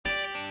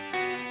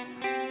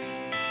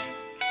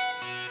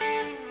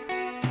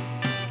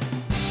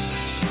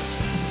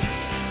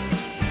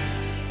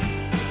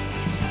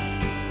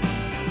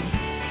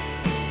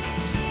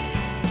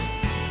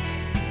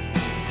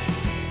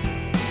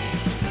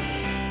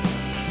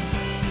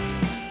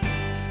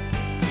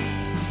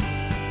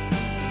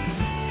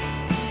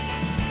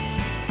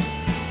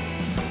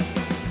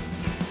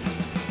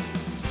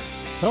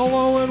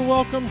Hello and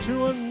welcome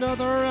to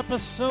another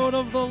episode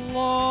of The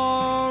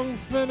Long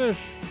Finish.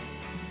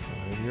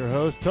 I'm your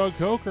host, Tug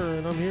Coker,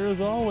 and I'm here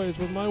as always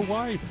with my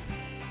wife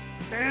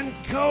and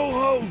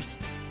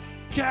co-host,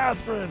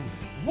 Catherine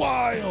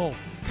Weil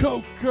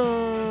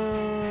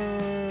Coker.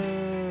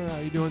 How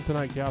you doing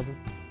tonight, Catherine?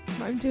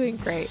 I'm doing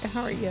great.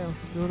 How are you?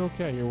 Doing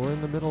okay. We're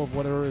in the middle of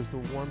whatever is the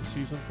warm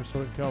season for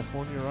Southern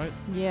California, right?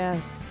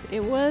 Yes,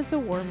 it was a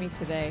warmy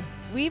today.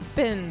 We've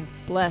been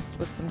blessed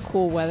with some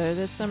cool weather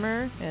this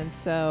summer, and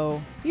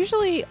so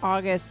usually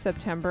August,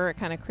 September, it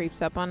kind of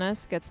creeps up on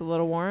us, gets a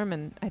little warm,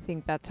 and I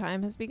think that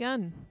time has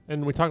begun.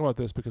 And we talk about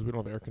this because we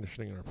don't have air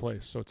conditioning in our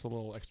place, so it's a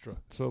little extra.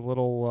 It's a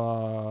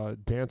little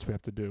dance we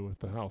have to do with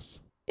the house.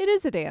 It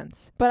is a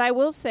dance, but I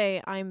will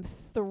say I'm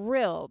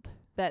thrilled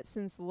that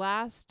since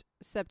last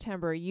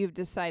September, you've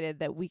decided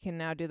that we can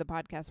now do the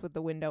podcast with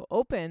the window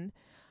open.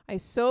 I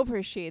so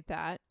appreciate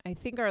that. I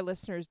think our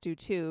listeners do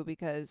too,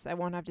 because I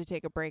won't have to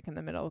take a break in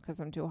the middle because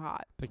I'm too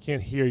hot. They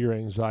can't hear your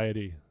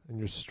anxiety and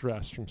your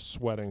stress from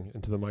sweating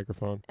into the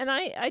microphone. And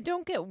I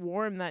don't get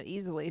warm that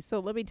easily, so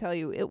let me tell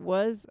you, it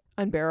was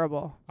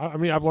unbearable. I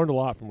mean, I've learned a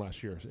lot from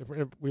last year. If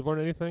we've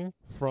learned anything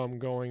from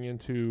going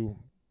into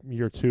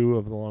year 2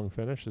 of the Long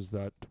Finish, is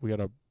that we got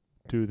to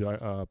do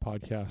the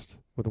podcast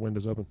with the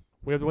windows open.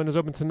 We have the windows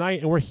open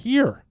tonight, and we're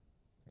here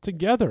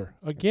together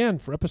again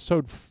for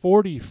episode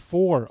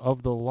 44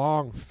 of The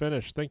Long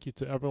Finish. Thank you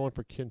to everyone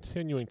for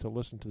continuing to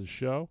listen to the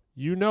show.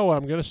 You know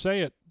I'm going to say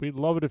it. We'd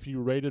love it if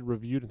you rated,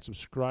 reviewed, and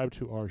subscribed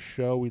to our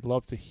show. We'd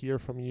love to hear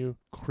from you.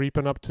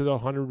 Creeping up to the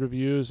 100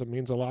 reviews, it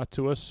means a lot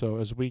to us. So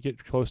as we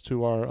get close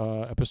to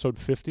our episode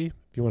 50, if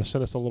you want to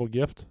send us a little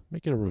gift,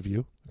 make it a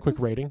review, a quick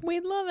rating.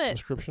 We'd love it.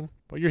 Subscription.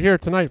 But you're here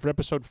tonight for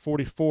episode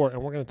 44,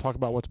 and we're going to talk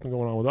about what's been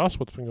going on with us,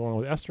 what's been going on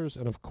with Esther's,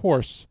 and of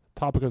course,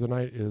 topic of the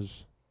night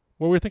is,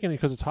 well, we're thinking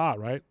because it's hot,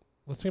 right?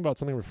 Let's think about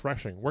something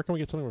refreshing. Where can we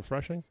get something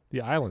refreshing?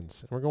 The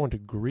islands. And we're going to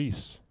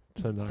Greece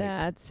tonight.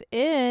 That's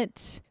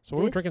it. So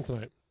what are we drinking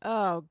tonight?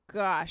 Oh,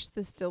 gosh,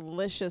 this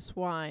delicious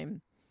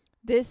wine.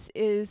 This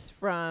is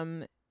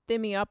from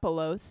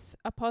Thymiopoulos.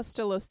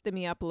 Apostolos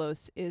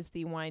Thymiopoulos is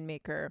the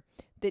winemaker.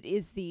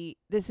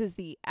 This is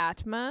the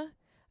ATMA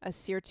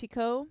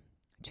Assyrtiko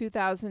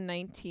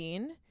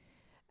 2019.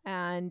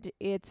 And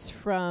it's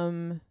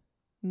from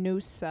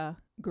Nousa,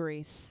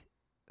 Greece.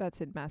 That's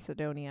in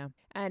Macedonia.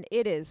 And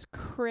it is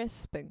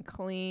crisp and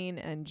clean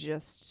and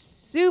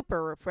just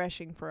super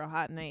refreshing for a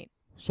hot night.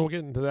 So we'll get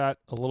into that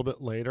a little bit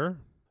later.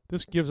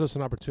 This gives us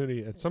an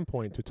opportunity at some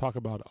point to talk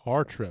about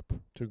our trip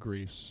to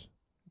Greece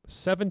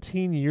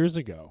 17 years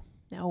ago.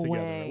 No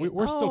together. way.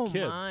 We're still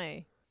kids.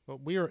 My. But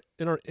we are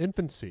in our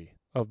infancy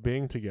of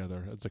being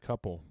together as a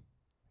couple.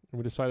 And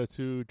we decided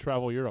to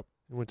travel Europe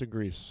and went to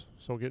Greece.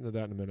 So we'll get into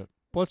that in a minute.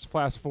 But let's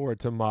fast forward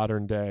to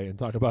modern day and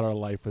talk about our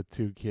life with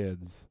 2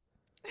 kids.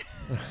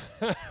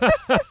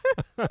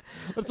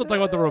 Let's not talk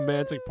about the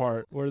romantic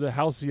part, where the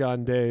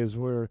halcyon days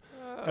where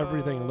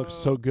everything looks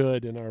so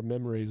good in our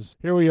memories.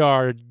 Here we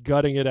are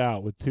gutting it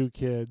out with 2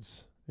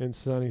 kids in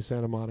sunny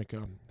Santa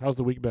Monica. How's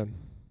the week been?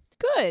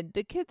 Good.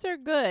 The kids are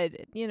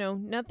good. You know,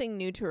 nothing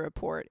new to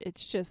report.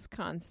 It's just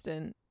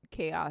constant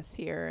chaos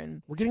here.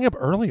 And we're getting up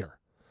earlier.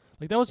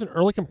 Like, that was an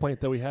early complaint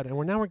that we had, and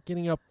we're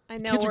getting up. I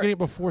know kids are getting up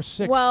before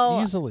 6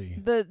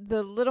 easily.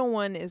 The little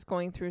one is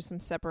going through some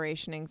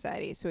separation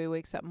anxiety, so he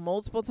wakes up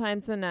multiple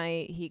times a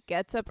night. He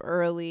gets up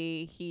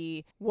early.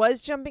 He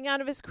was jumping out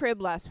of his crib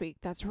last week.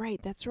 That's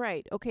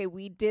right. Okay,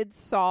 we did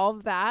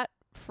solve that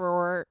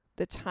for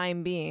the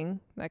time being.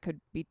 That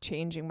could be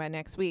changing by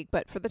next week,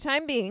 but for the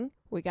time being,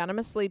 we got him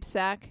a sleep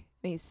sack,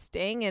 and he's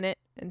staying in it,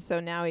 and so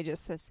now he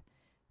just says,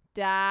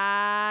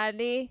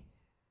 Daddy,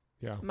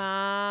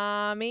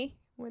 Mommy,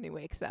 when he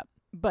wakes up.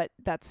 But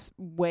that's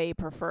way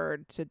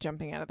preferred to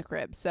jumping out of the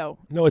crib. So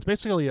no, it's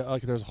basically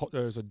like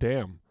there's a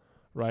dam,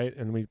 right?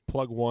 And we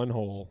plug one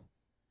hole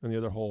and the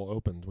other hole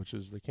opens, which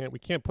is we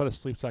can't put a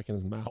sleep sack in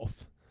his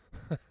mouth.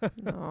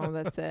 No,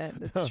 that's it.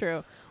 That's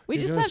true. We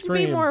just have to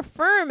be more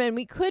firm, and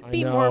we could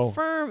be more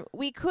firm.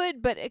 We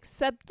could, but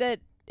except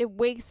that it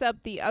wakes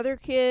up the other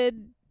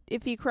kid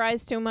if he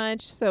cries too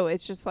much. So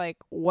it's just like,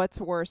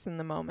 what's worse in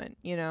the moment,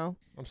 you know?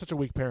 I'm such a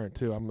weak parent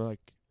too. I'm like,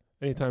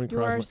 anytime he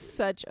cries, you are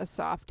such a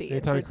softie.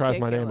 Anytime he cries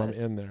my name, I'm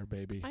in there,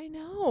 baby. I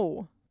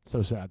know.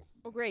 So sad.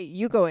 Oh, great.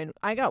 You go in.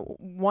 I got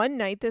one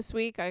night this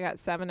week. I got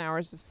 7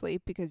 hours of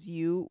sleep because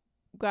you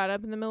got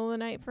up in the middle of the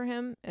night for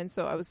him. And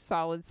so I was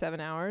solid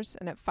 7 hours.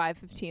 And at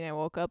 5:15, I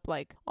woke up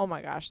like, oh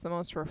my gosh, the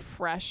most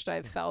refreshed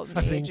I've felt in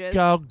ages. I think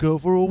I'll go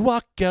for a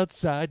walk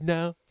outside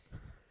now.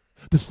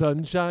 The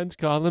sunshine's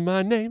calling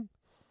my name.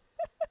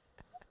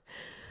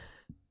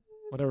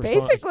 Whatever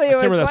basically,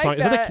 song. it was like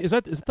that. Is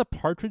it the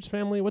Partridge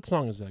Family? What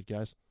song is that,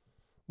 guys?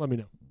 Let me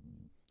know.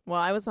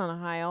 Well, I was on a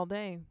high all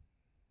day.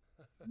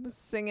 I was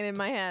singing in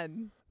my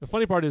head. The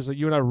funny part is that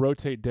you and I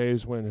rotate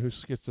days when who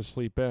gets to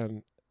sleep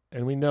in,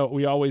 and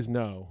we always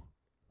know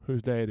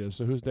whose day it is.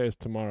 So whose day is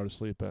tomorrow to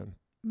sleep in?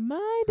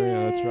 My day.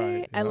 Yeah, that's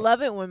right. I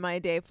love it when my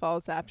day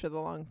falls after the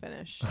long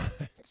finish.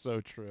 It's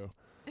so true.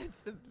 It's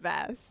the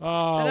best.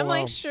 Oh, and I'm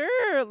like,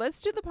 sure,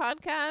 let's do the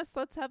podcast.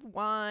 Let's have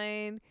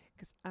wine.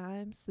 'cause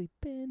I'm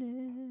sleeping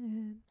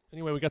in.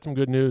 Anyway, we got some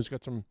good news,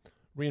 got some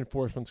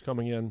reinforcements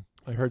coming in.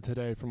 I heard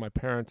today from my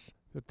parents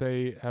that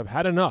they have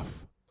had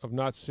enough of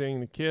not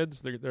seeing the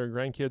kids, their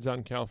grandkids out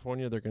in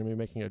California. They're going to be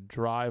making a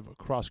drive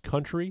across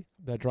country.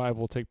 That drive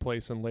will take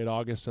place in late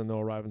August, and they'll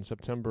arrive in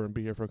September and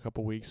be here for a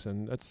couple weeks.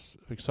 And that's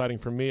exciting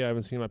for me. I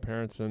haven't seen my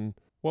parents in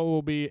what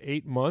will be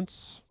 8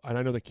 months, and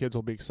I know the kids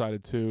will be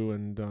excited too.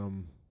 And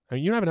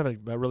you haven't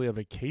had really a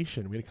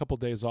vacation. We had a couple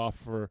days off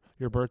for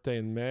your birthday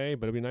in May,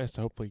 but it'd be nice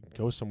to hopefully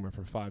go somewhere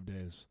for 5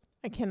 days.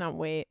 I cannot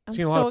wait. I'm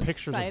seen a so lot of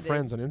pictures excited. of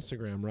friends on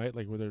Instagram, right?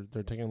 Like where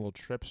they're taking little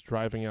trips,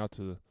 driving out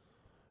to the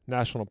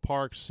national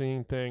parks,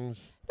 seeing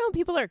things. No,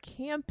 people are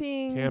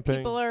camping.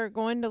 People are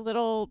going to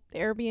little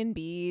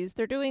Airbnbs.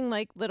 They're doing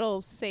like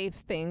little safe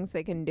things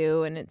they can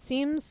do, and it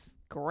seems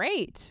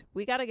great.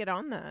 We got to get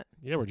on that.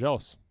 Yeah, we're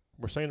jealous.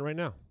 We're saying it right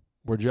now.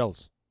 We're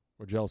jealous.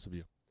 We're jealous of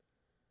you.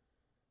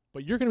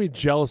 But you're going to be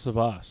jealous of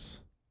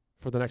us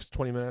for the next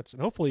 20 minutes,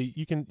 and hopefully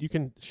you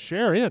can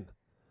share in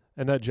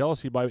and that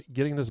jealousy by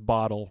getting this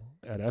bottle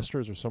at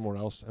Esther's or somewhere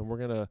else, and we're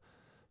going to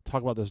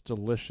talk about this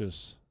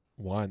delicious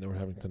wine that we're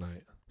having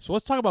tonight. So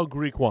let's talk about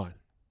Greek wine.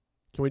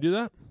 Can we do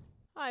that?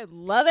 I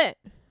love it.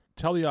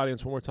 Tell the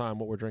audience one more time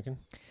what we're drinking.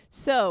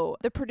 So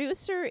the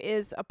producer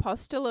is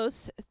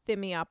Apostolos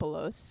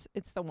Thymiopoulos.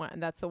 It's the one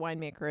that's the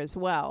winemaker as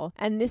well,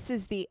 and this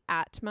is the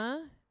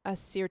ATMA.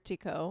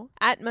 Assyrtiko.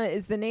 ATMA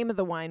is the name of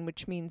the wine,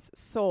 which means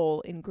soul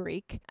in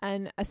Greek,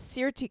 and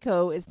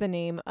Assyrtiko is the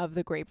name of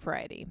the grape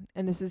variety.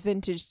 And this is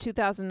vintage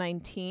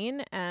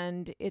 2019,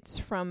 and it's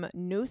from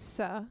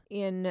Noussa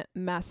in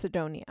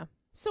Macedonia.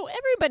 So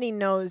everybody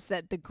knows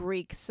that the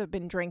Greeks have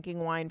been drinking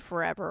wine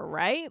forever,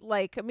 right?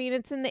 Like, I mean,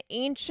 it's in the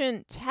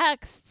ancient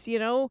texts,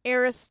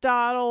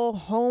 Aristotle,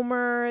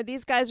 Homer,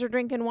 these guys are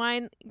drinking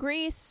wine.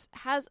 Greece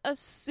has a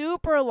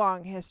super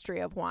long history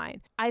of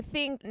wine. I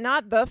think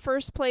not the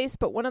first place,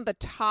 but one of the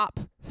top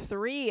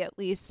 3, at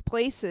least,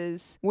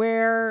 places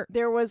where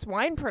there was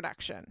wine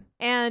production.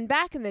 And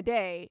back in the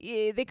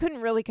day, they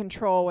couldn't really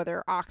control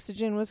whether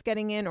oxygen was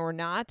getting in or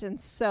not. And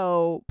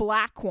so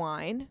black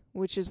wine,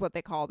 which is what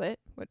they called it,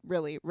 but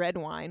really red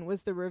wine,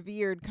 was the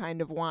revered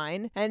kind of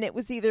wine. And it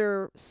was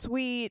either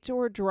sweet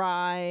or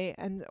dry,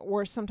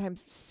 or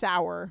sometimes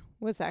sour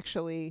was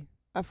actually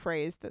a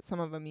phrase that some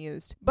of them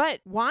used.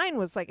 But wine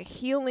was like a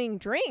healing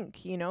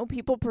drink,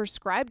 people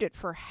prescribed it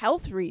for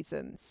health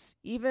reasons,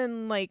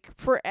 even like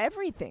for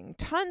everything,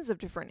 tons of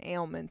different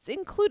ailments,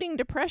 including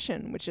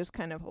depression, which is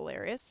kind of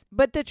hilarious.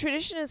 But the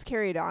tradition is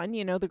carried on.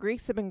 The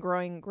Greeks have been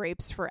growing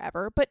grapes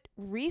forever, but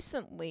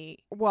recently,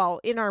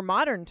 in our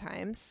modern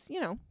times,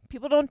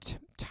 people don't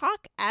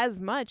talk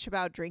as much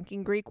about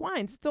drinking Greek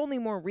wines. It's only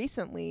more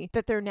recently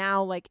that they're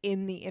now like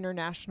in the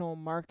international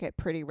market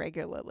pretty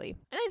regularly.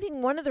 And I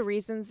think one of the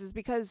reasons is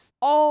because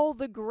all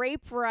the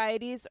grape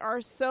varieties are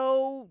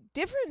so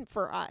different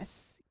for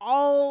us.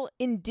 All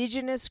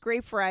indigenous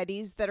grape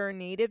varieties that are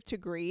native to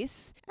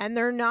Greece, and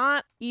they're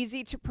not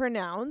easy to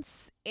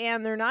pronounce,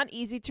 and they're not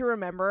easy to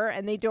remember,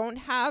 and they don't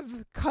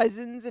have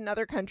cousins in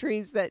other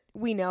countries that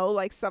we know,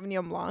 like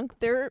Sauvignon Blanc.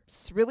 They're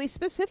really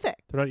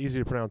specific. They're not easy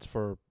to pronounce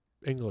for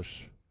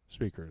English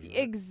speakers. Right?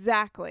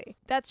 Exactly.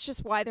 That's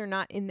just why they're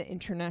not in the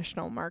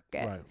international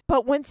market. Right.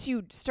 But once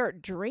you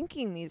start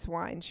drinking these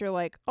wines, you're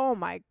like, oh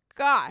my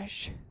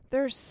gosh,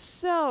 they're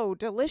so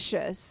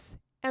delicious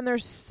and they're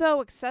so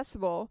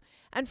accessible.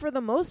 And for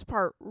the most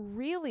part,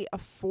 really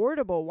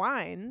affordable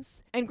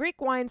wines. And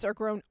Greek wines are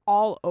grown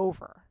all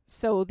over.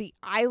 So the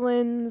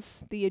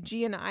islands, the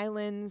Aegean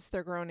Islands,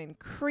 they're grown in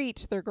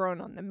Crete, they're grown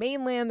on the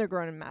mainland, they're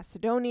grown in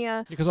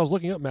Macedonia. Because I was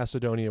looking up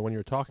Macedonia when you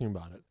were talking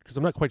about it, because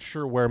I'm not quite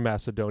sure where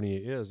Macedonia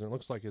is. And it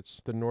looks like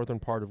it's the northern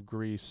part of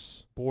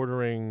Greece,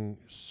 bordering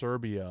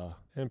Serbia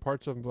and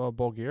parts of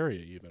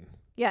Bulgaria even.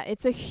 Yeah,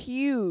 it's a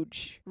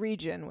huge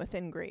region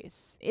within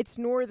Greece. It's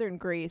northern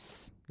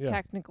Greece,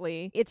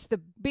 technically. It's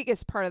the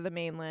biggest part of the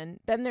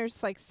mainland. Then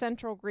there's like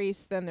central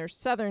Greece, then there's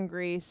southern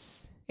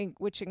Greece,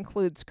 which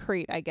includes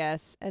Crete, I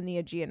guess, and the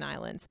Aegean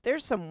Islands.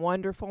 There's some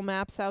wonderful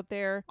maps out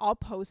there. I'll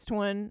post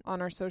one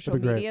on our social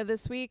media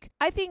this week.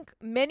 I think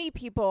many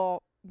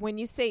people, when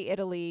you say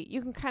Italy,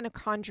 you can kind of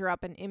conjure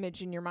up an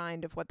image in your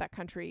mind of what that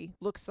country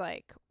looks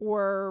like,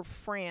 or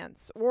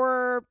France,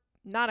 or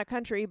not a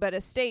country, but a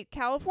state,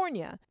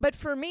 California. But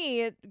for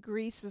me,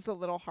 Greece is a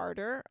little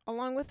harder,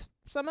 along with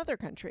some other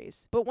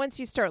countries. But once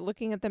you start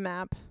looking at the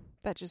map,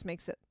 that just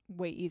makes it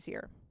way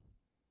easier.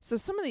 So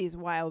some of these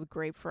wild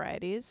grape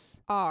varieties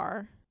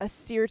are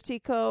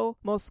Assyrtiko,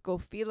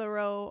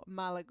 Moscofilero,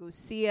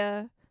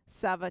 Malagusia,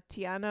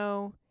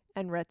 Savatiano,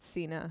 and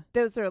Retsina.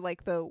 Those are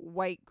like the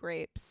white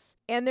grapes.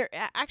 And they're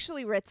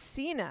actually,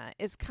 Retsina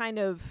is kind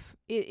of,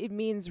 it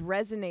means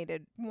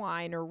resonated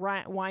wine or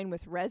wine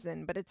with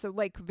resin, but it's a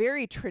like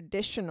very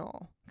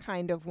traditional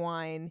kind of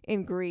wine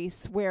in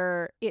Greece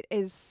where it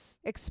is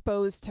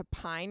exposed to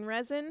pine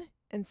resin.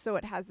 And so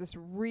it has this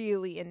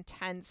really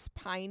intense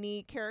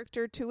piney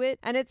character to it.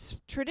 And it's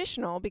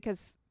traditional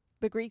because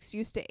the Greeks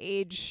used to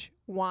age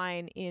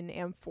wine in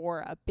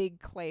amphora, big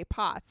clay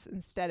pots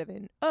instead of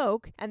in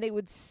oak, and they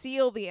would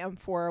seal the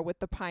amphora with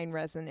the pine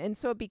resin. And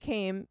so it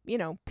became,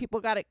 people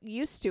got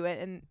used to it,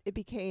 and it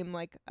became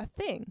like a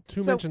thing.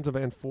 Two mentions of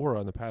amphora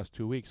in the past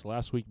 2 weeks,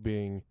 last week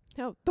being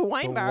the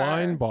wine bar.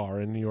 Wine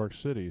bar in New York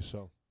City.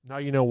 So now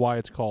you know why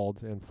it's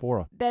called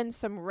amphora. Then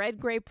some red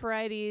grape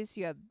varieties.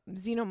 You have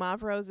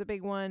Thymiopoulos is a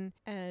big one,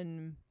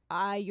 and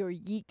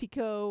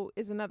Assyrtiko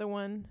is another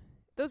one.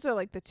 Those are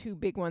like the two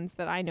big ones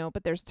that I know,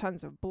 but there's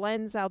tons of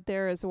blends out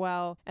there as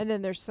well. And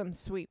then there's some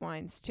sweet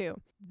wines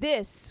too.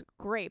 This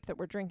grape that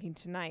we're drinking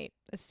tonight,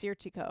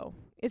 Assyrtiko,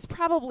 is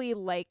probably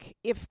like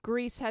if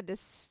Greece had to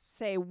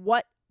say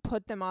what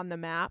put them on the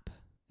map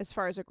as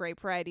far as a grape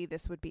variety,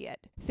 this would be it.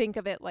 Think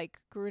of it like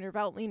Gruner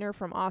Veltliner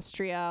from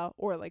Austria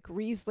or like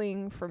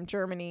Riesling from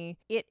Germany.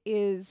 It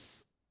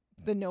is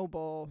the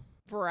noble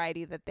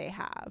variety that they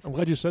have. I'm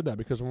glad you said that,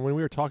 because when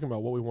we were talking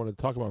about what we wanted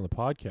to talk about on the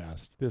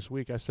podcast this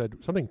week, I said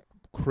something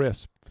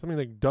crisp, something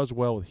that does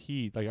well with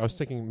heat. Like I was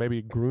thinking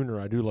maybe Gruner.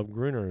 I do love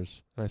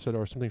Gruners. And I said,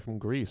 or something from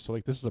Greece. So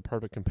like this is a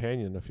perfect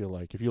companion, I feel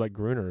like. If you like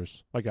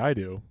Gruners, like I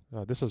do,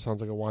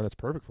 sounds like a wine that's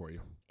perfect for you.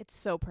 It's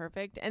so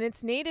perfect. And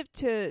it's native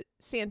to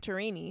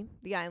Santorini,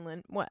 the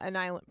island, an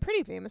island,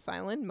 pretty famous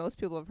island most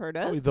people have heard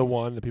of. Probably the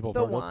one that people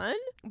have heard of.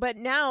 But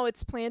now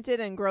it's planted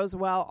and grows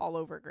well all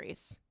over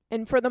Greece.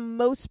 And for the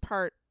most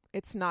part,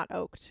 it's not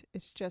oaked.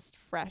 It's just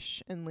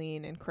fresh and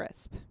lean and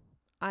crisp.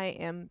 I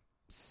am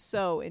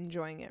so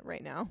enjoying it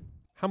right now.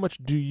 How much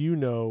do you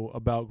know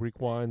about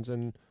Greek wines,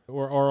 and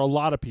or are a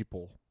lot of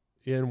people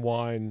in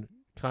wine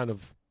kind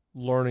of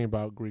learning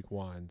about Greek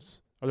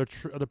wines? Are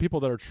there people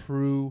that are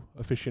true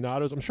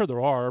aficionados? I'm sure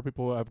there are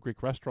people who have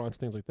Greek restaurants,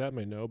 things like that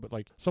may know, but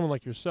like someone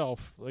like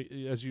yourself, like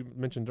as you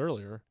mentioned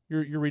earlier,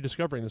 you're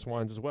rediscovering this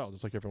wines as well,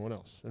 just like everyone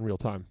else in real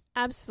time.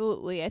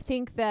 Absolutely. I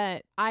think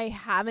that I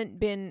haven't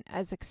been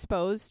as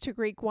exposed to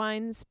Greek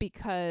wines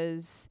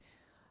because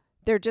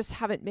there just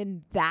haven't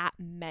been that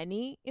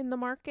many in the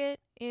market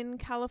in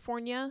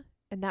California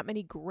and that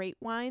many great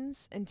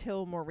wines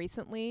until more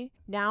recently.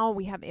 Now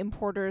we have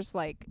importers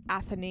like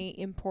ATMA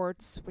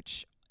Imports,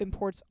 which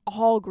imports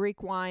all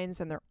Greek wines,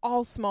 and they're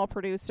all small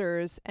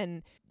producers,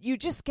 and you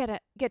just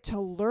get to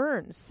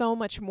learn so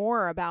much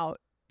more about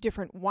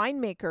different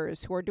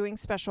winemakers who are doing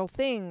special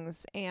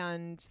things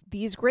and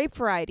these grape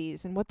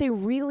varieties and what they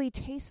really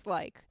taste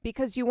like,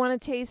 because you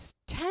want to taste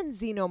 10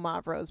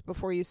 Thymiopoulos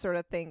before you sort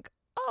of think,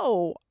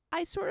 oh,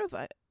 I sort of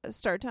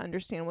start to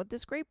understand what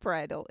this grape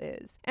varietal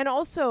is. And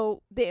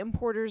also, the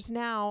importers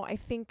now, I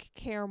think,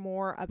 care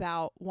more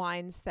about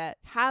wines that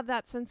have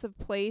that sense of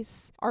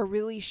place, are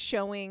really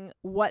showing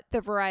what the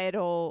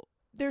varietal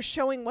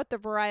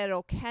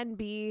can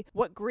be,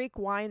 what Greek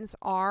wines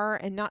are,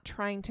 and not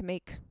trying to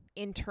make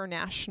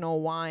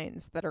international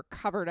wines that are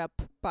covered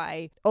up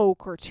by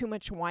oak or too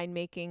much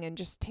winemaking and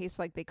just taste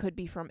like they could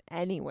be from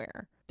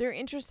anywhere. They're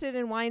interested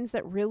in wines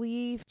that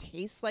really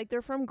taste like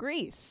they're from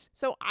Greece.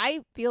 So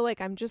I feel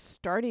like I'm just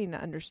starting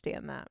to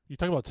understand that. You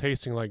talk about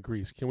tasting like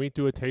Greece. Can we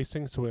do a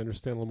tasting so we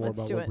understand a little more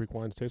about what Greek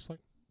wines taste like?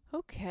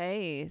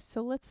 Okay,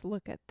 so let's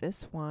look at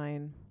this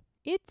wine.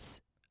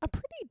 It's a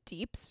pretty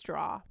deep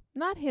straw.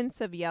 Not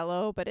hints of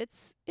yellow, but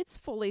it's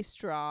fully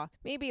straw.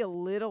 Maybe a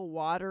little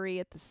watery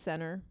at the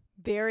center.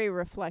 Very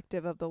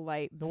reflective of the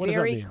light. Now,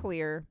 very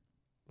clear.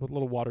 With a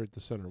little water at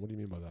the center. What do you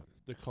mean by that?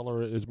 The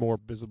color is more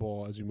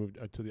visible as you move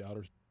to the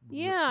outer.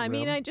 Yeah, I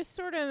mean, I just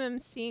sort of am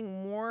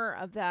seeing more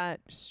of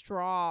that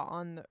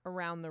straw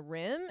around the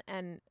rim,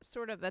 and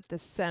sort of at the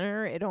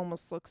center, it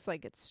almost looks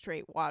like it's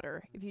straight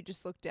water if you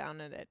just look down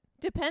at it.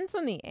 Depends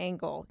on the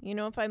angle.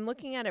 If I'm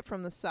looking at it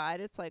from the side,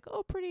 it's like,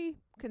 oh, pretty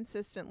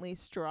consistently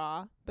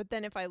straw. But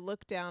then if I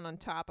look down on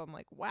top, I'm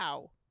like,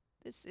 wow,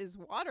 this is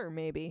water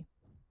maybe.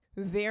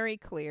 Very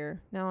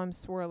clear. Now I'm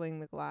swirling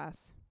the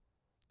glass.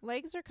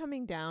 Legs are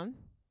coming down.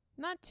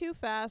 Not too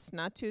fast,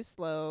 not too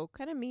slow.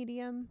 Kind of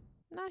medium.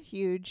 Not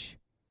huge.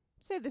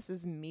 Say this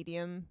is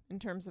medium in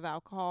terms of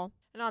alcohol.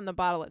 And on the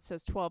bottle it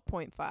says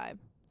 12.5.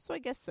 So I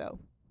guess so.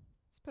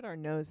 Let's put our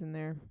nose in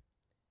there.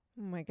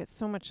 I get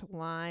so much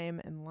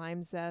lime and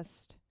lime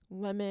zest.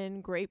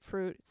 Lemon,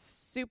 grapefruit. It's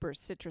super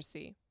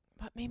citrusy.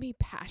 But maybe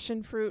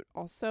passion fruit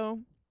also.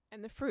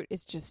 And the fruit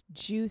is just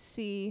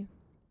juicy.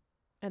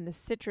 And the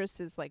citrus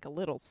is like a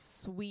little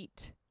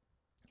sweet.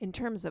 In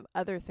terms of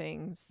other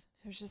things,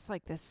 there's just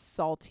like this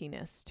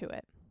saltiness to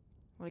it.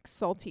 Like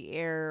salty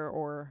air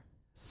or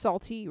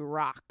salty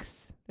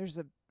rocks. There's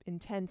an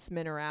intense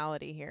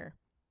minerality here.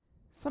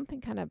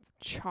 Something kind of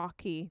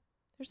chalky.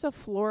 There's a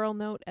floral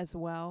note as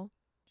well.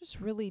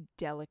 Just really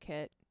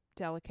delicate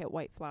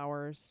white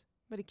flowers.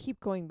 But I keep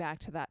going back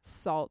to that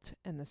salt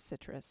and the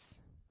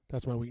citrus.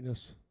 That's my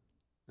weakness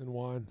in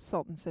wine.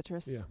 Salt and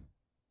citrus? Yeah.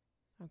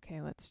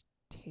 Okay, let's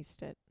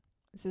taste it.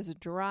 This is a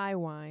dry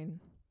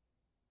wine.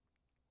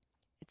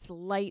 It's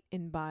light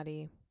in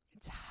body.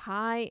 It's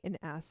high in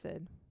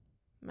acid.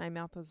 My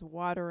mouth is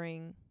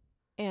watering.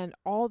 And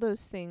all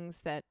those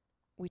things that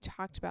we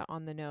talked about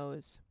on the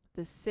nose.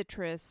 The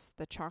citrus,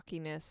 the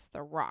chalkiness,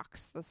 the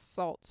rocks, the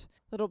salt,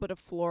 a little bit of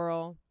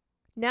floral.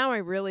 Now I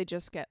really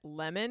just get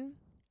lemon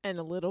And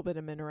a little bit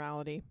of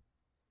minerality.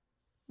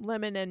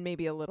 Lemon and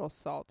maybe a little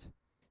salt.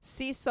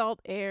 Sea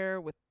salt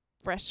air with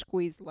fresh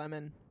squeezed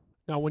lemon.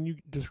 Now, when you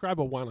describe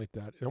a wine like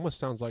that, it almost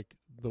sounds like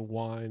the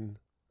wine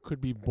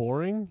could be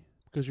boring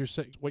because you're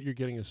saying what you're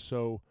getting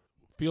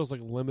feels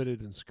like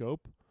limited in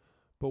scope.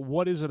 But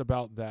what is it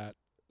about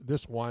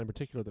this wine in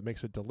particular that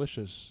makes it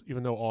delicious,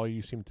 even though all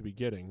you seem to be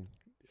getting,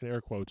 in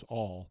air quotes,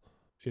 all,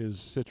 is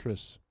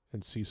citrus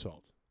and sea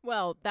salt?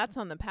 Well, that's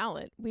on the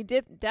palate. We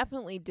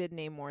definitely did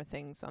name more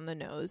things on the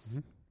nose.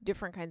 Mm-hmm.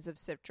 Different kinds of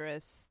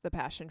citrus, the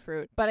passion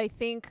fruit. But I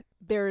think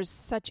there's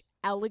such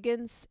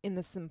elegance in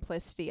the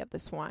simplicity of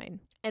this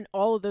wine. And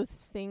all of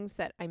those things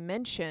that I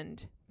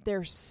mentioned,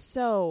 they're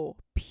so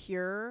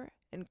pure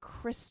and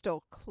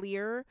crystal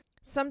clear.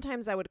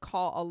 Sometimes I would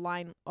call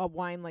a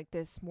wine like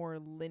this more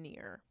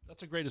linear.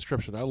 That's a great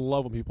description. I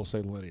love when people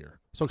say linear.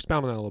 So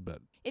expound on that a little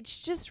bit.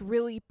 It's just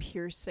really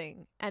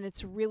piercing, and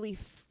it's really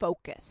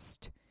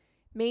focused.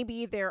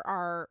 Maybe there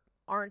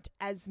aren't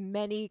as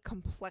many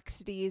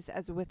complexities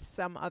as with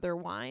some other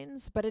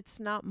wines, but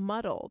it's not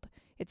muddled.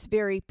 It's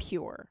very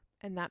pure,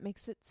 and that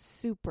makes it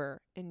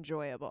super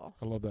enjoyable.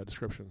 I love that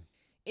description.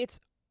 It's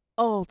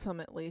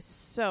ultimately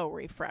so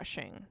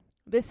refreshing.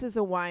 This is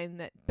a wine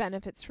that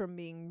benefits from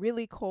being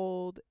really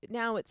cold.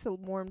 Now it's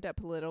warmed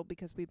up a little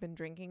because we've been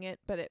drinking it,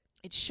 but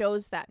it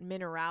shows that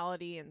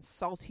minerality and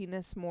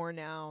saltiness more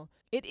now.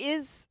 It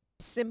is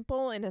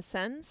simple in a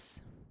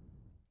sense,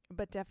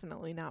 but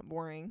definitely not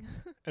boring.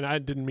 And I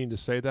didn't mean to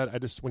say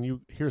that. When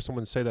you hear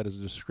someone say that as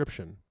a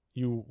description,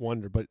 you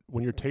wonder. But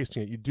when you're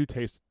tasting it, you do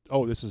taste,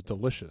 oh, this is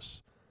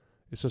delicious.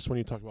 It's just when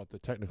you talk about the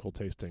technical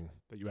tasting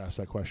that you ask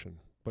that question.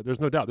 But there's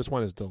no doubt this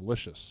wine is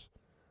delicious.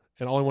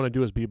 And all I want to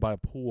do is be by a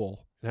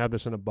pool and have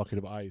this in a bucket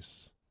of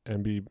ice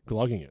and be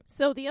glugging it.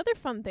 So the other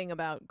fun thing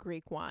about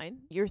Greek wine,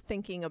 you're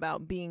thinking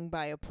about being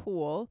by a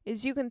pool,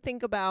 is you can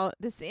think about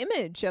this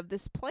image of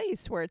this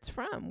place where it's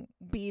from,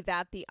 be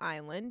that the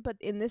island, but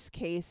in this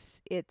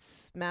case,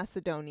 it's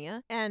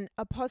Macedonia. And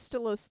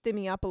Apostolos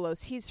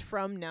Thymiopoulos, he's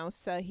from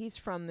Nausa, he's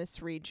from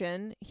this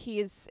region.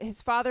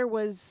 His father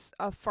was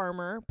a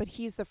farmer, but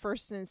he's the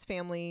first in his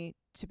family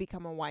to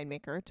become a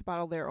winemaker, to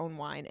bottle their own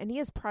wine. And he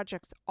has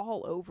projects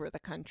all over the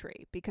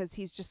country because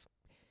he's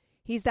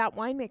that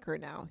winemaker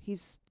now.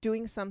 He's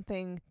doing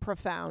something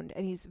profound,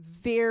 and he's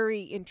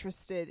very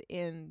interested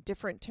in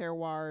different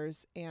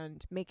terroirs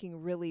and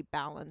making really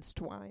balanced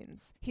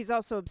wines. He's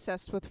also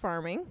obsessed with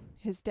farming.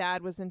 His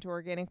dad was into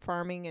organic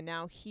farming, and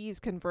now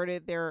he's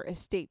converted their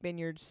estate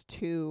vineyards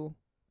to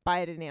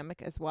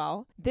biodynamic as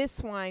well.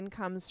 This wine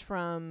comes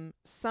from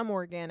some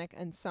organic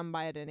and some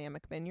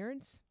biodynamic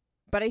vineyards.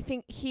 But I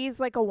think he's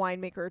like a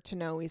winemaker to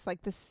know. He's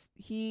like this.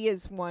 He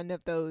is one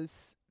of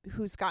those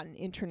who's gotten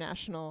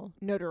international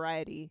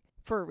notoriety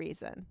for a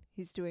reason.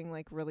 He's doing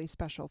like really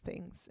special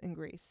things in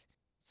Greece.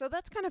 So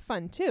that's kind of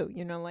fun too.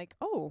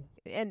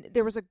 And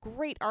there was a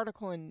great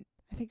article in,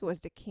 I think it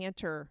was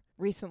Decanter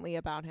recently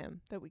about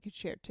him that we could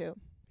share too.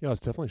 Yeah,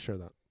 let's definitely share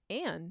that.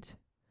 And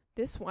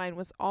this wine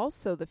was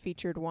also the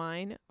featured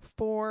wine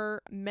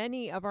for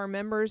many of our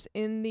members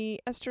in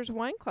the Esther's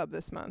Wine Club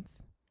this month.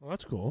 Well,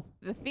 that's cool.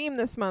 The theme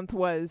this month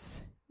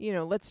was,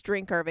 let's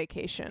drink our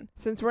vacation.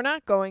 Since we're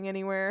not going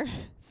anywhere,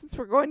 since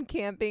we're going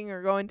camping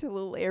or going to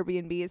little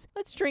Airbnbs,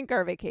 let's drink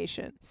our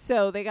vacation.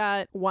 So they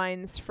got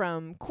wines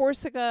from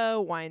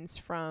Corsica, wines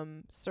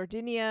from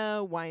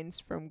Sardinia, wines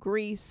from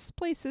Greece,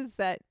 places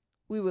that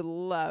we would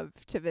love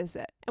to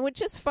visit. And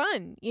which is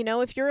fun.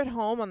 If you're at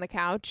home on the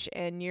couch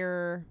and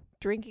you're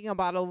drinking a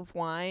bottle of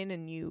wine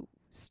and you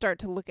start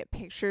to look at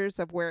pictures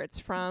of where it's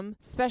from,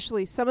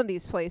 especially some of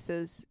these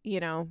places, you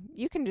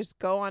can just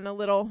go on a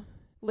little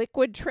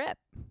liquid trip.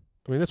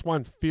 I mean, this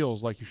wine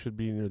feels like you should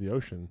be near the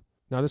ocean.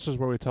 Now, this is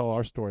where we tell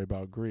our story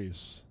about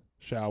Greece,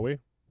 shall we?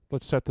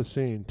 Let's set the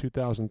scene.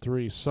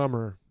 2003,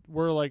 summer.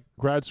 We're like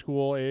grad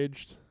school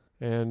aged,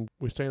 and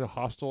we stay in a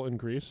hostel in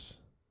Greece,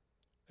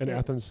 in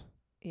Athens.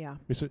 Yeah.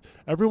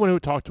 Everyone who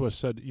talked to us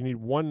said you need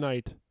one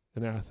night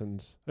in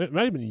Athens. It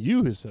might have been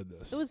you who said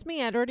this. It was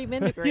me. I'd already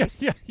been to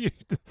Greece.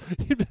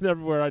 You've been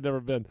everywhere I'd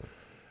never been.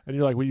 And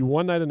you're like, well, you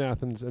one night in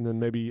Athens and then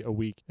maybe a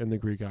week in the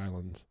Greek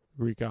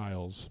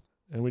Isles.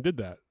 And we did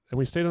that. And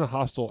we stayed in a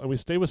hostel, and we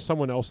stayed with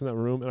someone else in that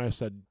room, and I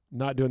said,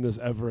 not doing this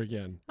ever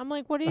again. I'm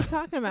like, what are you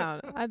talking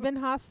about? I've been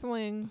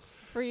hosteling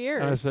for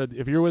years. And I said,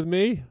 if you're with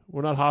me,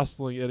 we're not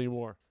hosteling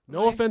anymore.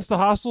 No offense to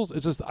hostels.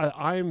 It's just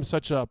I'm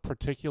such a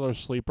particular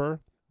sleeper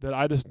that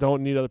I just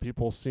don't need other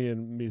people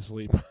seeing me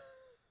sleep.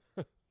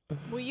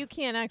 Well, you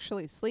can't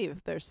actually sleep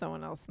if there's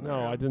someone else in the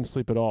room. No, I didn't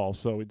sleep at all.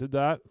 So we did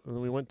that, and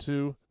then we went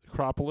to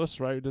Acropolis,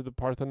 right? We did the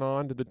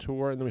Parthenon, did the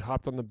tour, and then we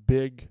hopped on the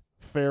big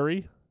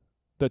ferry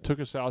that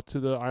took us out to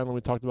the island we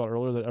talked about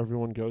earlier that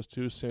everyone goes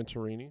to,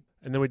 Santorini.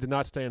 And then we did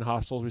not stay in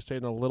hostels. We stayed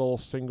in a little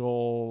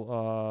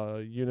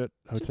single unit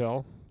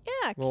hotel.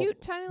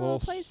 Cute, tiny little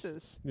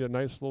places. Yeah,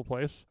 nice little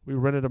place. We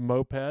rented a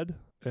moped,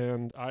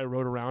 and I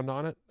rode around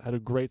on it, had a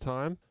great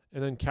time.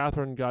 And then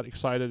Catherine got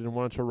excited and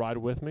wanted to ride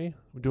with me.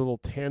 We do a little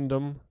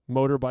tandem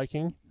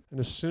motorbiking. And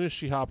as soon as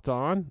she hopped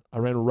on, I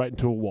ran right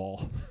into a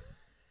wall.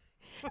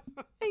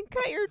 And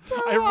cut your toe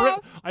off.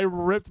 I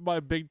ripped my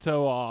big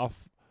toe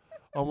off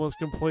almost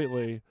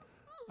completely.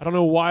 I don't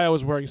know why I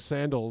was wearing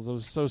sandals. It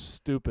was so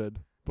stupid.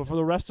 But for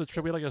the rest of the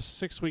trip, we had like a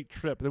 6-week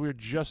trip. And then we were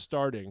just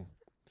starting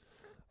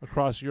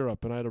across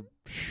Europe, and I had a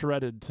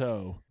shredded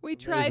toe. We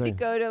tried to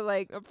go to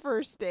like a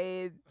first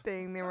aid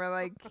thing. They were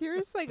like,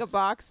 here's like a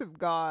box of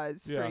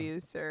gauze for you,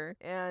 sir.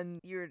 And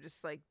you were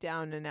just like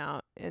down and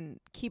out and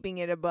keeping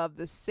it above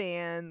the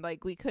sand.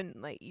 Like you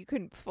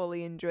couldn't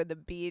fully enjoy the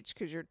beach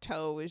because your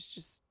toe was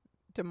just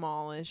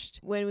demolished.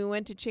 When we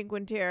went to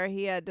Cinque Terre,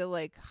 he had to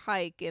like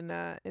hike in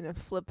a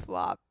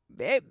flip-flop.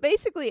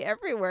 Basically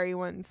everywhere he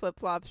went in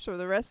flip-flops for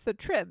the rest of the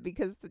trip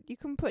because you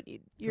can put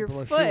your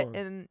foot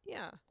in.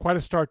 Quite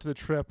a start to the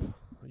trip.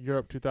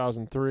 Europe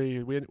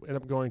 2003. We ended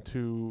up going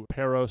to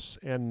Paros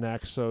and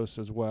Naxos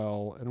as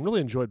well, and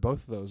really enjoyed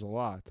both of those a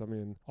lot. I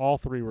mean, all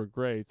three were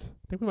great.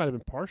 I think we might have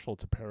been partial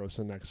to Paros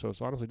and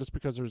Naxos, honestly, just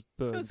because it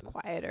was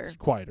quieter. It's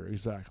quieter,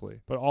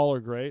 exactly. But all are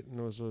great, and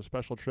it was a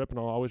special trip, and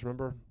I'll always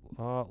remember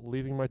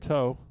leaving my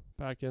toe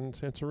back in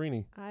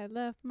Santorini. I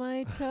left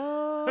my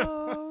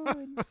toe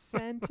in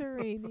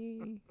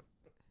Santorini.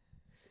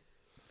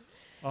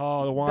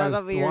 Oh, the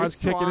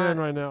wine's kicking in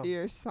right now.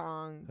 Your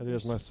song. That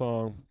is my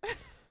song.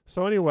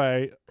 So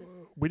anyway,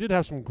 we did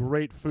have some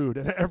great food.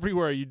 And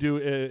everywhere you do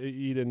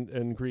eat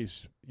in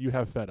Greece, you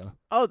have feta.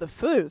 Oh, the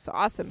food is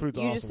awesome. Food's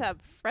you awesome. Just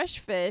have fresh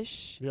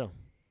fish. Yeah.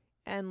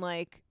 And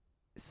like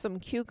some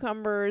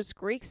cucumbers,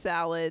 Greek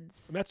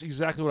salads. And that's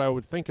exactly what I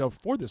would think of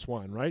for this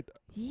wine, right?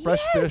 Yes.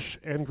 Fresh fish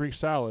and Greek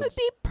salads. Would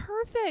be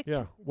perfect.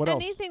 Yeah. What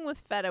else? Anything with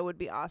feta would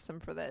be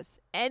awesome for this.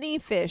 Any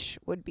fish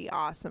would be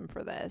awesome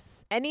for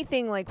this.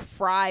 Anything like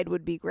fried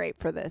would be great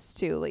for this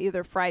too. Like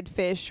either fried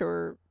fish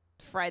or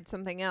fried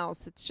something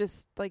else. It's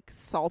just like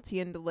salty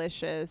and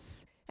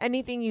delicious.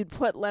 Anything you'd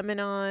put lemon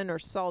on or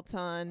salt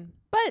on.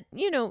 But,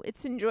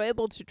 it's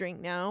enjoyable to drink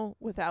now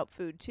without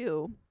food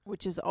too,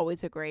 which is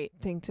always a great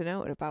thing to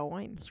note about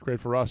wine. It's great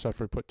for us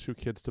after we put 2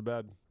 kids to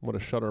bed. I'm going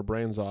to shut our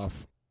brains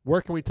off.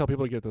 Where can we tell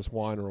people to get this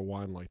wine or a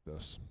wine like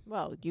this?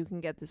 Well, you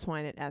can get this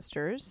wine at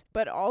Esther's,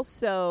 but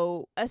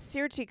also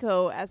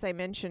Assyrtiko, as I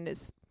mentioned,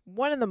 is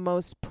one of the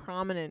most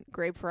prominent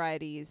grape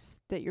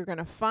varieties that you're going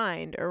to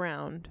find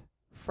around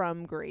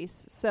from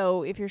Greece.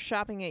 So if you're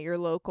shopping at your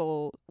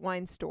local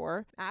wine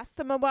store, ask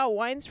them about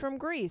wines from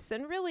Greece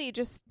and really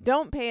just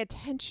don't pay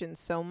attention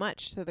so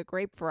much to the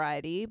grape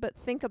variety, but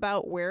think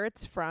about where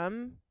it's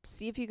from,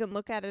 see if you can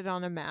look at it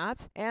on a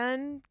map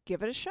and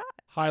give it a shot.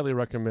 Highly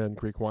recommend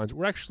Greek wines.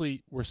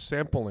 We're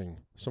sampling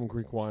some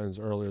Greek wines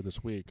earlier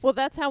this week. Well,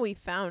 that's how we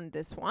found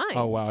this wine.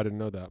 Oh, wow. I didn't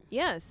know that.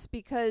 Yes,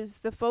 because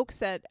the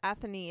folks at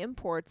ATMA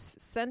Imports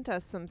sent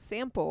us some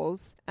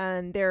samples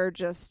and they're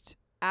just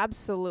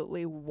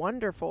absolutely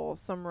wonderful.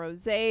 Some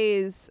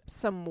rosés,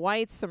 some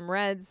whites, some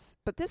reds.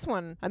 But this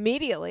one,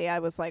 immediately, I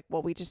was like,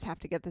 well, we just have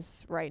to get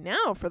this right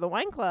now for the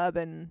wine club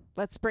and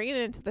let's bring it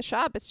into the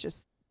shop. It's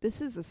just,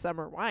 this is a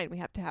summer wine. We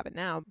have to have it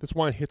now. This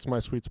wine hits my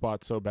sweet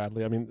spot so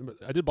badly. I mean,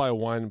 I did buy a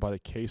wine by the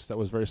case that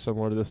was very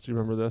similar to this. Do you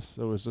remember this?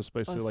 It was just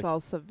basically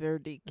salsa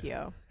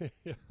verdicchio.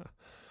 Yeah.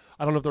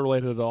 I don't know if they're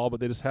related at all, but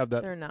they just have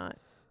that. They're not.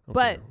 Okay.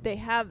 But they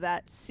have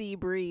that sea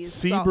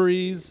breeze,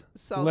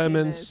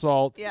 lemon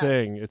salt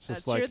thing. It's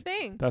just that's like your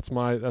thing. That's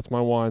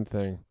my wine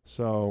thing.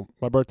 So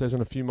my birthday's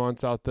in a few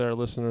months out there,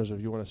 listeners. If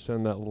you want to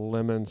send that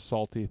lemon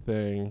salty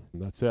thing,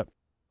 that's it.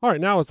 All right,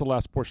 now is the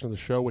last portion of the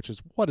show, which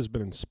is what has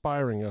been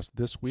inspiring us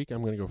this week.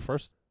 I'm going to go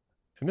first,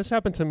 and this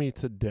happened to me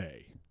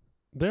today.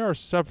 There are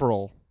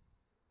several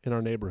in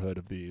our neighborhood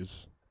of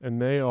these,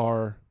 and they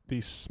are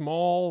the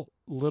small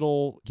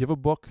little give a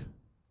book.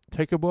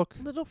 Take a book.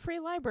 Little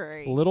free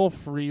libraries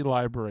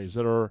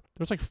that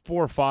there's like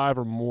 4 or 5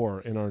 or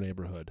more in our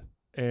neighborhood.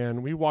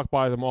 And we walk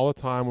by them all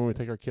the time when we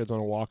take our kids on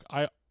a walk.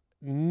 I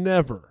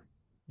never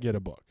get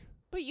a book.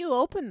 But you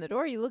open the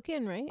door, you look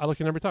in, right? I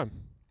look in every time.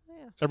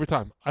 Yeah. Every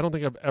time. I don't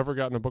think I've ever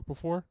gotten a book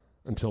before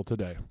until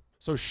today.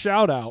 So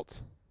shout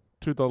out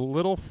to the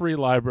little free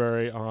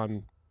library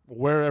on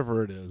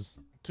wherever it is.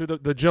 To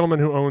the gentleman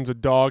who owns a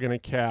dog and a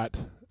cat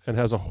and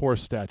has a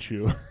horse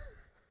statue.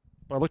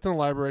 But I looked in the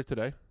library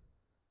today.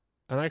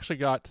 And I actually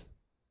got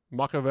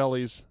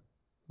Machiavelli's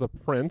The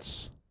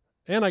Prince,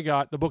 and I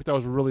got the book that I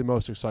was really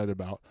most excited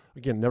about.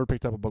 Again, never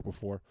picked up a book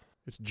before.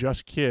 It's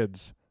Just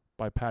Kids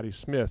by Patti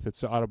Smith.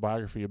 It's an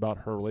autobiography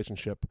about her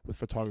relationship with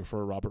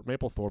photographer Robert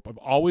Mapplethorpe. I've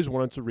always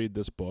wanted to read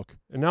this book,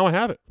 and now I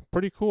have it.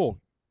 Pretty cool.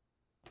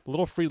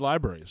 Little free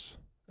libraries.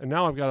 And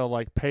now I've got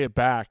to pay it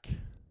back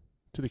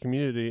to the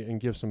community and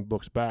give some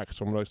books back.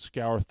 So I'm going to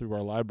scour through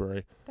our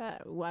library.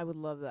 I would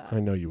love that. I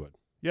know you would.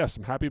 Yes,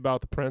 I'm happy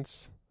about The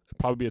Prince. It'd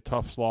probably be a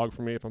tough slog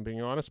for me if I'm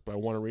being honest, but I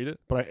want to read it.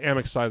 But I am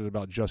excited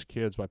about Just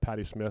Kids by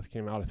Patti Smith.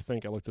 Came out,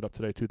 I looked it up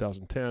today,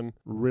 2010.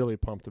 Really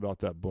pumped about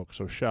that book.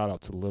 So shout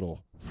out to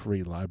little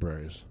free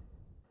libraries.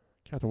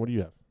 Catherine, what do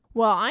you have?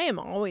 Well, I am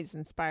always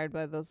inspired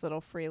by those little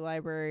free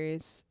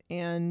libraries.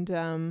 And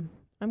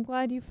I'm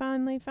glad you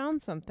finally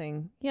found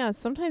something. Yeah,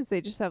 sometimes they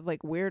just have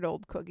weird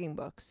old cooking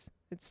books.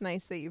 It's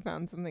nice that you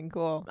found something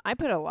cool. I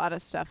put a lot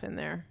of stuff in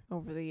there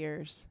over the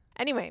years.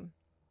 Anyway,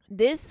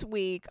 This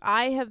week,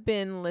 I have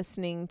been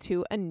listening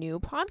to a new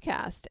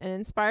podcast and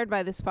inspired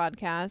by this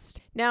podcast.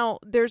 Now,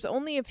 there's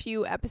only a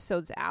few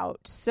episodes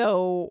out,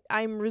 so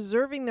I'm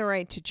reserving the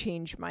right to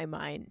change my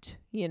mind,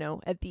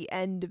 at the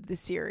end of the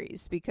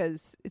series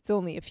because it's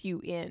only a few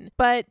in.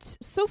 But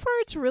so far,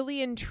 it's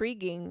really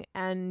intriguing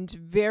and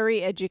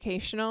very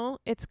educational.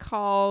 It's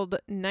called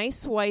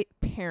Nice White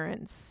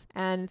Parents,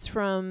 and it's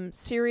from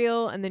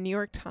Serial and the New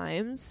York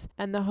Times,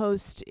 and the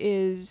host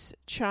is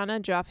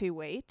Chana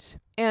Jaffe-Waite.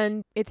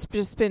 And it's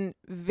just been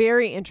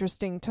very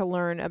interesting to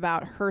learn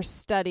about her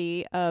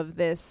study of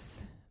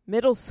this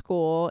middle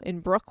school in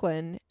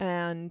Brooklyn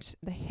and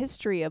the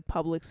history of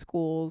public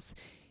schools,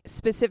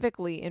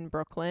 specifically in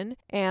Brooklyn,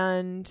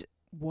 and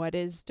what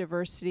is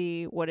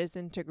diversity, what is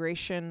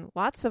integration,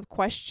 lots of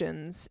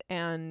questions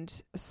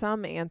and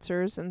some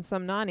answers and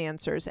some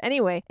non-answers.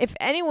 Anyway, if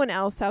anyone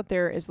else out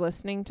there is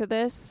listening to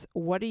this,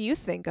 what do you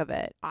think of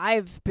it?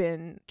 I've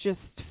been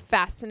just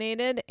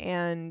fascinated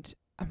and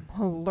I'm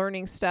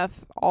learning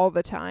stuff all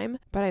the time,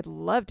 but I'd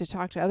love to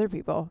talk to other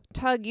people.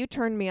 Tug, you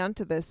turned me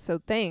onto this, so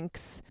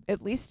thanks.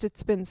 At least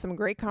it's been some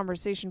great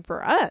conversation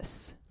for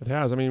us. It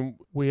has. I mean,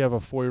 we have a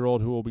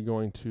 4-year-old who will be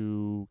going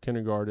to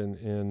kindergarten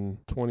in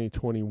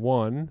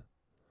 2021.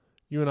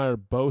 You and I are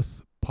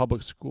both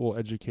public school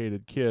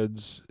educated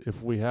kids.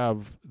 If we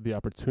have the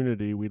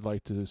opportunity, we'd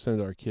like to send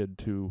our kid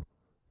to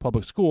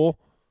public school.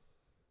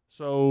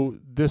 So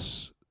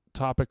this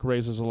topic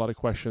raises a lot of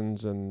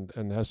questions and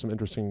has some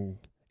interesting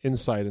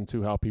insight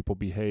into how people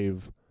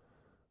behave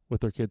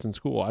with their kids in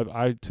school.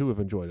 I too have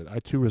enjoyed it. I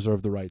too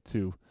reserve the right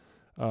to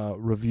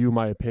review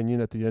my opinion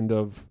at the end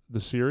of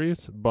the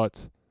series,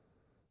 but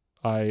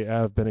I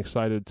have been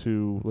excited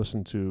to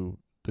listen to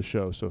the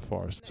show so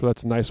far. So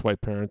that's Nice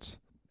White Parents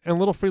and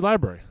Little Free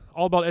Library.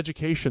 All about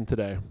education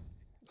today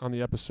on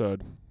the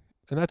episode.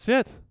 And that's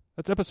it.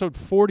 That's episode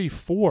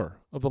 44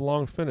 of The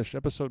Long Finish.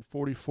 Episode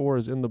 44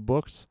 is in the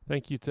books.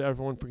 Thank you to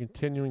everyone for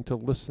continuing to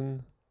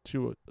listen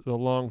to The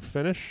Long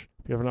Finish.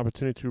 If you have an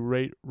opportunity to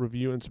rate,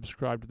 review, and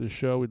subscribe to the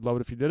show, we'd love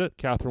it if you did it.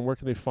 Catherine, where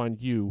can they find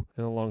you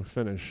in The Long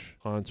Finish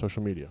on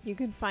social media? You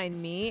can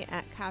find me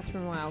at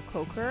Catherine Weil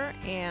Coker,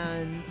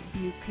 and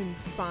you can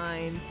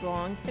find The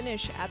Long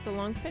Finish at The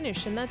Long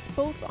Finish, and that's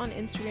both on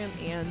Instagram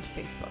and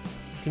Facebook.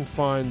 You can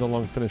find The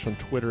Long Finish on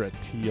Twitter at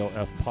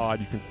TLF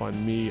Pod. You can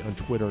find me on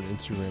Twitter and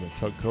Instagram at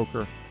Tug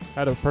Coker. I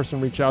had a person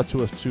reach out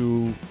to us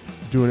to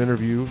do an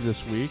interview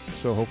this week,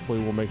 so hopefully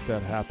we'll make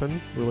that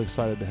happen. Really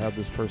excited to have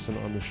this person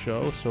on the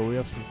show, so we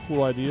have some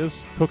cool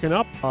ideas cooking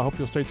up. I hope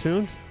you'll stay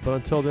tuned, but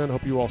until then, I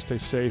hope you all stay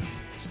safe,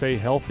 stay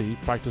healthy,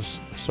 practice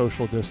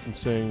social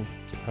distancing,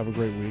 have a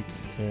great week,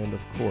 and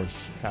of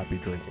course, happy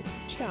drinking.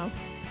 Ciao.